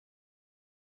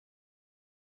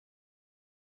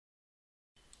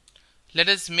Let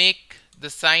us make the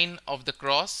sign of the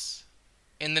cross.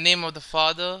 In the name of the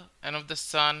Father, and of the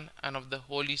Son, and of the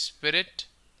Holy Spirit.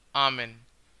 Amen.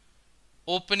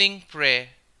 Opening Prayer.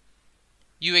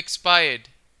 You expired,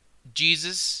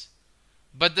 Jesus,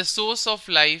 but the source of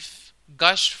life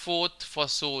gushed forth for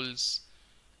souls,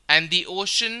 and the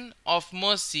ocean of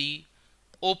mercy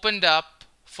opened up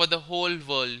for the whole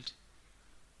world.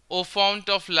 O fount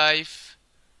of life,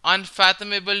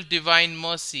 unfathomable divine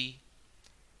mercy,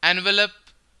 envelop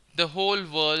the whole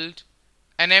world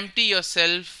and empty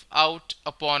yourself out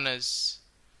upon us.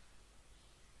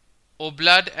 O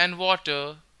blood and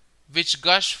water which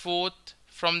gush forth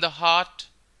from the heart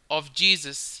of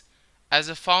Jesus as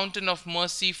a fountain of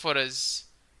mercy for us,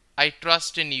 I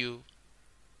trust in you.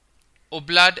 O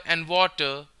blood and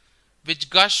water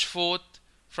which gush forth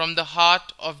from the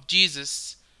heart of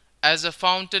Jesus as a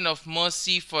fountain of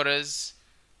mercy for us,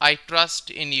 I trust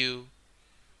in you.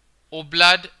 O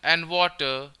blood and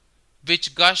water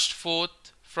which gushed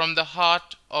forth from the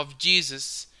heart of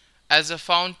Jesus as a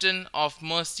fountain of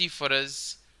mercy for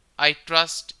us, I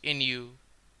trust in you.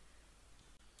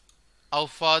 Our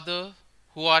Father,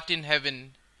 who art in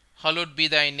heaven, hallowed be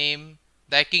thy name.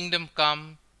 Thy kingdom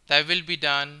come, thy will be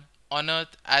done, on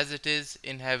earth as it is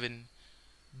in heaven.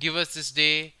 Give us this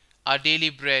day our daily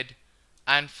bread,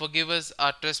 and forgive us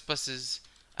our trespasses,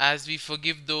 as we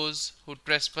forgive those who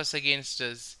trespass against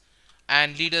us.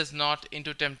 And lead us not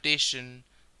into temptation,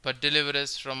 but deliver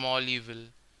us from all evil.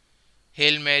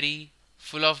 Hail Mary,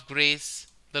 full of grace,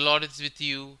 the Lord is with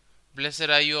you. Blessed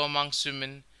are you amongst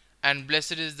women, and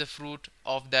blessed is the fruit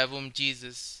of thy womb,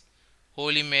 Jesus.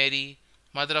 Holy Mary,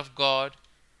 Mother of God,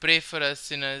 pray for us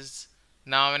sinners,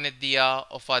 now and at the hour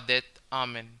of our death.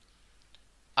 Amen.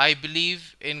 I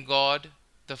believe in God,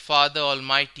 the Father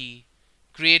Almighty,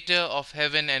 creator of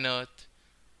heaven and earth,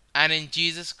 and in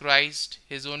Jesus Christ,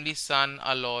 his only Son,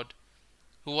 our Lord,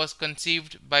 who was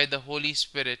conceived by the Holy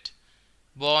Spirit,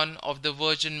 born of the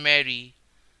Virgin Mary,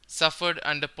 suffered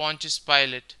under Pontius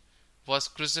Pilate, was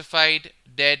crucified,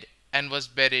 dead, and was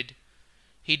buried.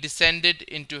 He descended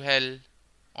into hell.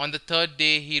 On the third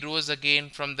day he rose again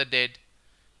from the dead.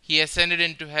 He ascended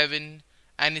into heaven,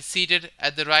 and is seated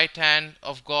at the right hand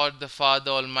of God the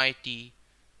Father Almighty.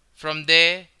 From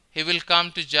there he will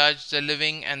come to judge the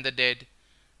living and the dead.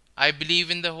 I believe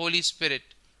in the Holy Spirit,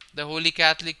 the Holy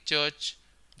Catholic Church,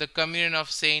 the communion of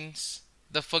saints,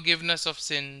 the forgiveness of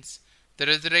sins, the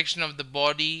resurrection of the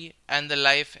body, and the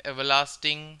life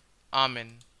everlasting.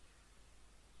 Amen.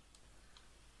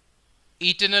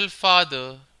 Eternal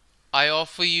Father, I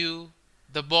offer you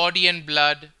the body and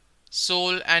blood,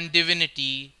 soul and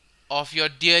divinity of your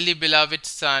dearly beloved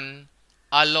Son,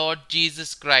 our Lord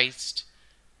Jesus Christ,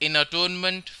 in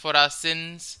atonement for our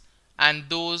sins and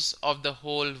those of the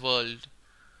whole world.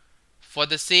 For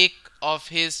the sake of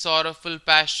his sorrowful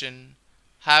passion,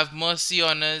 have mercy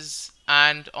on us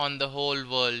and on the whole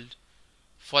world.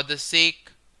 For the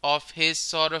sake of his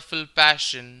sorrowful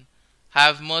passion,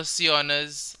 have mercy on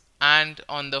us and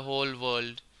on the whole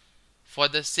world. For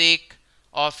the sake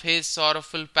of his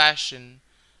sorrowful passion,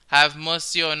 have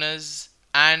mercy on us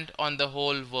and on the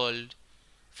whole world.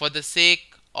 For the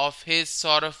sake of his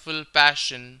sorrowful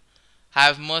passion,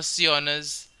 have mercy on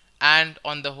us and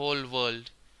on the whole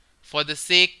world. For the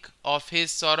sake of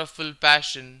his sorrowful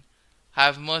passion,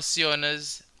 have mercy on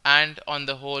us and on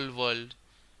the whole world.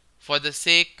 For the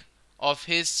sake of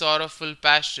his sorrowful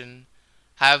passion,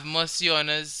 have mercy on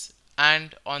us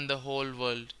and on the whole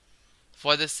world.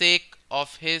 For the sake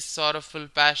of his sorrowful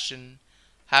passion,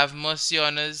 have mercy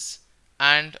on us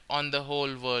and on the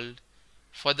whole world.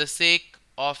 For the sake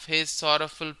of his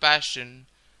sorrowful passion,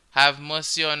 have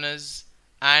mercy on us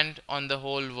and on the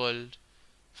whole world.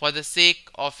 For the sake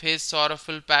of his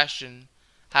sorrowful passion,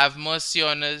 have mercy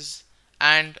on us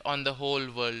and on the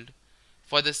whole world.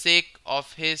 For the sake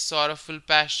of his sorrowful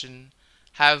passion,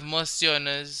 have mercy on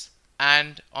us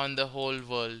and on the whole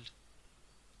world.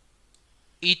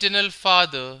 Eternal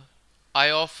Father, I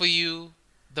offer you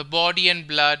the body and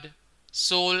blood,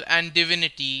 soul and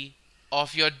divinity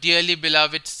of your dearly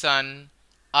beloved Son,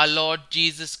 our Lord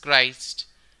Jesus Christ,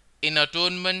 in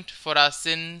atonement for our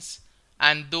sins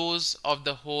and those of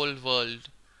the whole world.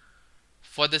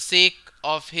 For the sake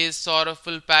of his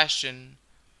sorrowful passion,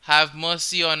 have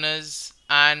mercy on us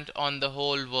and on the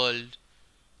whole world.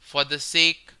 For the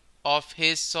sake of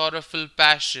his sorrowful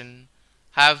passion,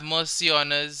 have mercy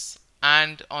on us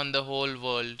and on the whole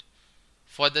world.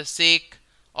 For the sake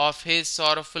of his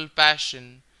sorrowful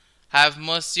passion, have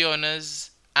mercy on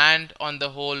us and on the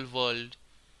whole world.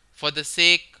 For the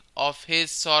sake of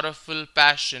his sorrowful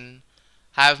passion,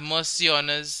 have mercy on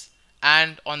us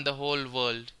and on the whole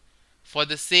world. For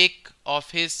the sake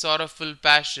of his sorrowful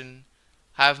passion,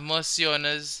 have mercy on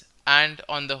us and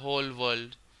on the whole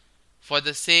world. For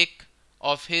the sake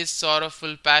of his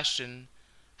sorrowful passion,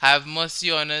 have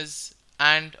mercy on us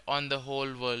and on the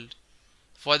whole world.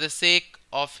 For the sake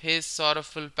of his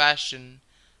sorrowful passion,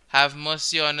 have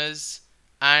mercy on us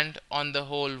and on the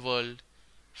whole world.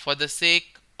 For the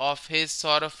sake of his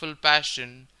sorrowful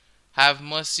passion, have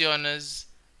mercy on us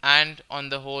and on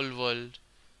the whole world.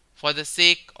 For the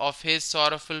sake of his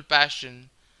sorrowful passion,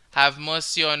 have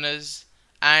mercy on us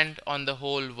and on the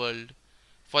whole world.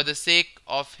 For the sake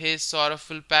of his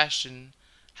sorrowful passion,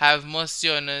 have mercy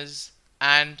on us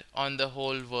and on the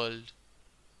whole world.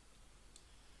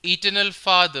 Eternal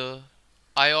Father,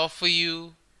 I offer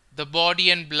you the body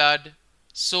and blood,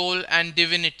 soul and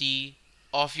divinity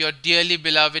of your dearly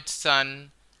beloved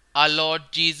Son, our Lord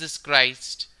Jesus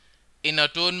Christ, in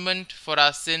atonement for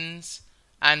our sins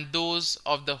and those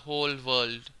of the whole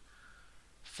world.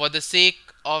 For the sake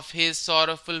of his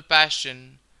sorrowful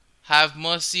passion, have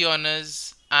mercy on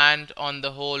us and on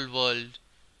the whole world.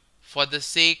 For the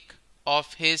sake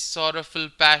of his sorrowful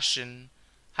passion,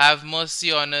 have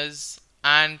mercy on us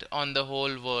and on the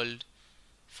whole world.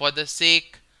 For the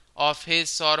sake of his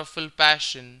sorrowful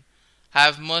passion,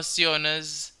 have mercy on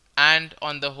us and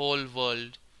on the whole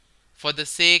world. For the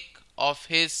sake of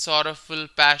his sorrowful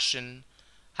passion,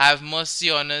 have mercy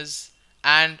on us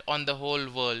and on the whole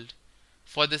world.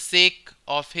 For the sake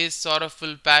of his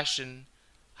sorrowful passion,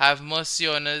 have mercy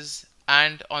on us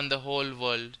and on the whole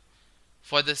world.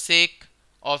 For the sake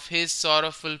of his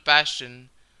sorrowful passion,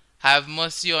 have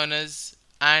mercy on us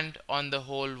and on the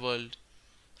whole world.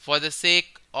 For the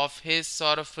sake of his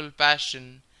sorrowful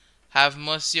passion, have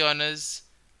mercy on us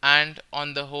and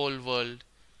on the whole world.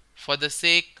 For the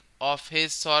sake of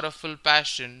his sorrowful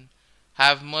passion,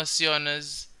 have mercy on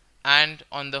us and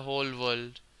on the whole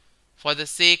world. For the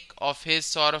sake of his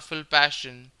sorrowful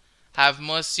passion, have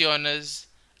mercy on us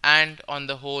and on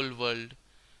the whole world.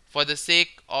 For the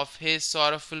sake of his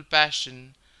sorrowful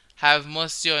passion, have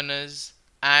mercy on us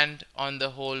and on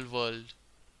the whole world.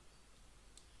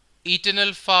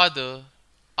 Eternal Father,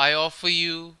 I offer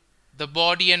you the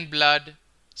body and blood,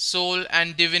 soul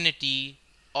and divinity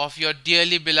of your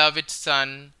dearly beloved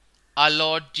Son, our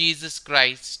Lord Jesus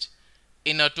Christ,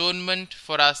 in atonement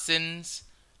for our sins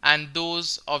and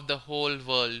those of the whole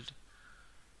world.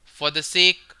 For the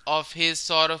sake of his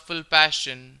sorrowful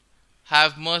passion,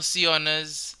 have mercy on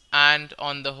us and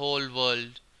on the whole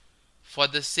world. For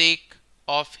the sake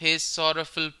of his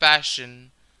sorrowful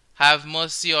passion, have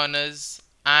mercy on us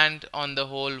and on the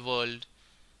whole world.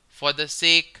 For the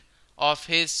sake of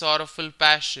his sorrowful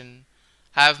passion,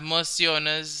 have mercy on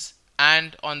us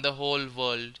and on the whole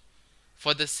world.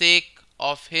 For the sake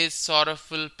of his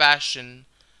sorrowful passion,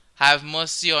 have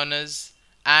mercy on us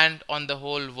and on the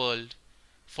whole world.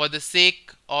 For the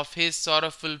sake of his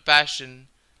sorrowful passion,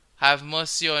 have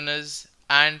mercy on us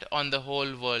and on the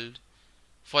whole world.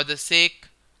 For the sake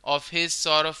of his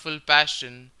sorrowful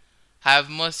passion, have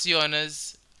mercy on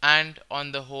us and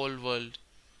on the whole world.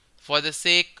 For the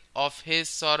sake of his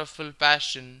sorrowful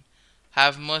passion,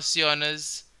 have mercy on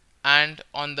us and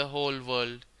on the whole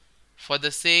world. For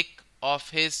the sake of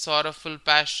his sorrowful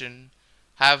passion,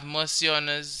 have mercy on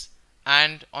us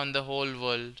and on the whole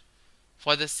world.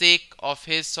 For the sake of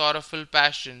his sorrowful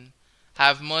passion,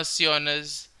 have mercy on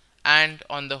us and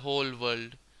on the whole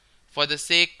world. For the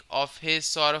sake of his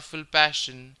sorrowful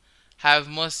passion, have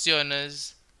mercy on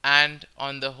us and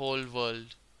on the whole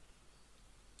world.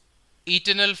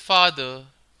 Eternal Father,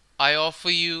 I offer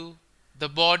you the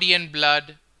body and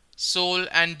blood, soul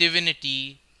and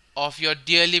divinity of your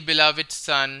dearly beloved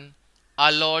Son,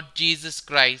 our Lord Jesus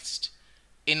Christ,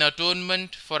 in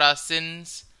atonement for our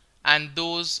sins and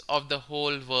those of the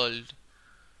whole world.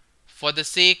 For the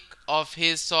sake of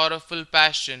his sorrowful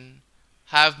passion,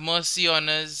 have mercy on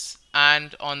us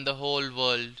and on the whole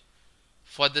world.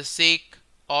 For the sake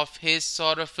of his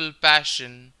sorrowful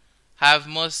passion, have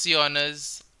mercy on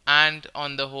us and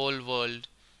on the whole world.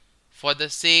 For the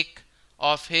sake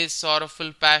of his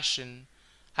sorrowful passion,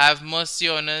 have mercy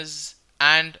on us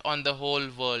and on the whole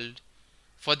world.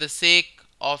 For the sake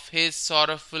of his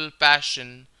sorrowful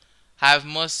passion, have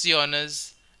mercy on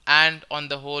us and on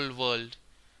the whole world.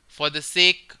 For the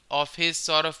sake of his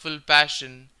sorrowful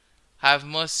passion, have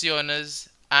mercy on us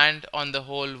and on the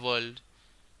whole world.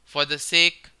 For the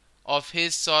sake of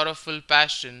his sorrowful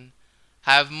passion,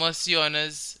 have mercy on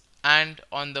us and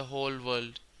on the whole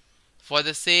world. For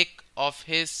the sake of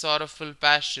his sorrowful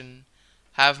passion,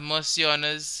 have mercy on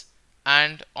us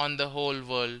and on the whole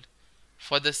world.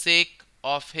 For the sake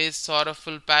of his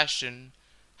sorrowful passion,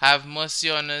 have mercy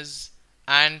on us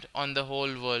and on the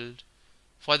whole world.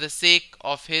 for the sake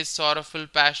of his sorrowful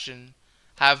passion,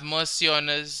 have mercy on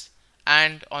us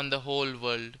and on the whole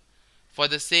world. For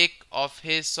the sake of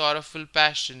his sorrowful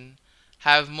passion,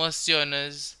 have mercy on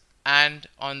us and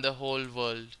on the whole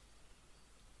world.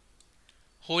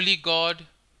 Holy God,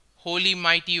 Holy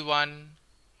Mighty One,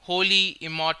 Holy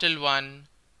Immortal One,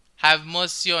 have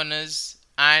mercy on us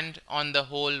and on the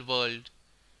whole world.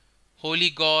 Holy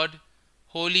God,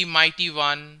 Holy Mighty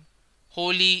One,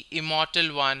 Holy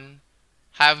Immortal One,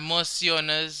 have mercy on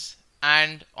us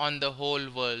and on the whole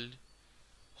world.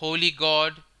 Holy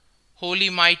God, Holy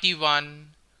Mighty One,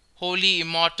 Holy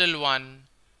Immortal One,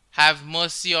 have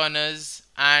mercy on us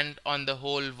and on the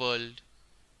whole world.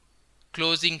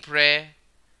 Closing prayer.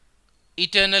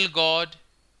 Eternal God,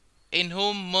 in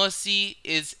whom mercy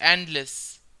is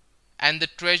endless and the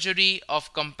treasury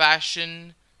of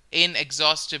compassion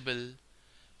inexhaustible,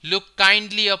 look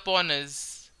kindly upon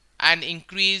us and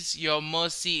increase your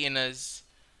mercy in us,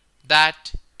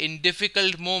 that in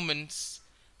difficult moments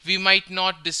we might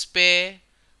not despair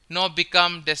nor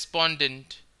become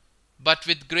despondent, but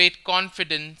with great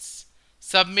confidence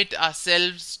submit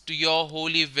ourselves to your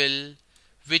holy will,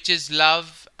 which is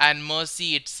love and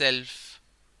mercy itself.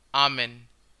 Amen.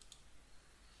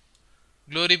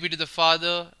 Glory be to the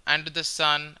Father, and to the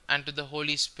Son, and to the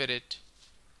Holy Spirit,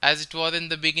 as it was in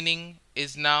the beginning,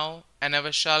 is now, and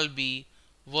ever shall be,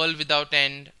 world without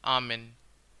end. Amen.